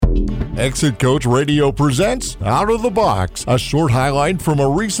Exit Coach Radio presents Out of the Box, a short highlight from a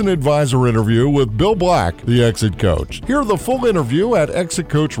recent advisor interview with Bill Black, the Exit Coach. Hear the full interview at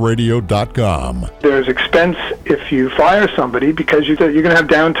exitcoachradio.com. There's expense if you fire somebody because you're going to have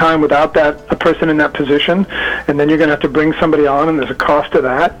downtime without a person in that position, and then you're going to have to bring somebody on, and there's a cost to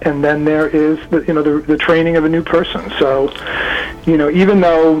that, and then there is the training of a new person. So, even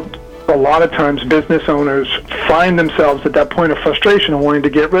though a lot of times business owners find themselves at that point of frustration and wanting to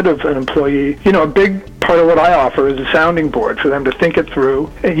get rid of an employee, a big part of what I offer is a sounding board for them to think it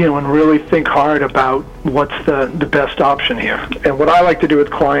through, and really think hard about what's the best option here. And what I like to do with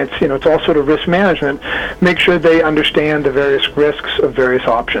clients, it's all sort of risk management, make sure they understand the various risks of various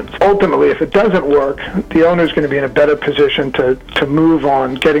options. Ultimately, if it doesn't work, the owner is going to be in a better position to move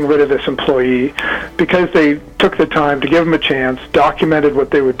on getting rid of this employee because they took the time to give them a chance, documented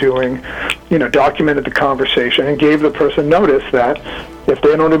what they were doing, documented the conversation, and gave the person notice that if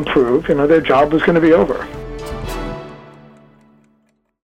they don't improve, their job was going to be over.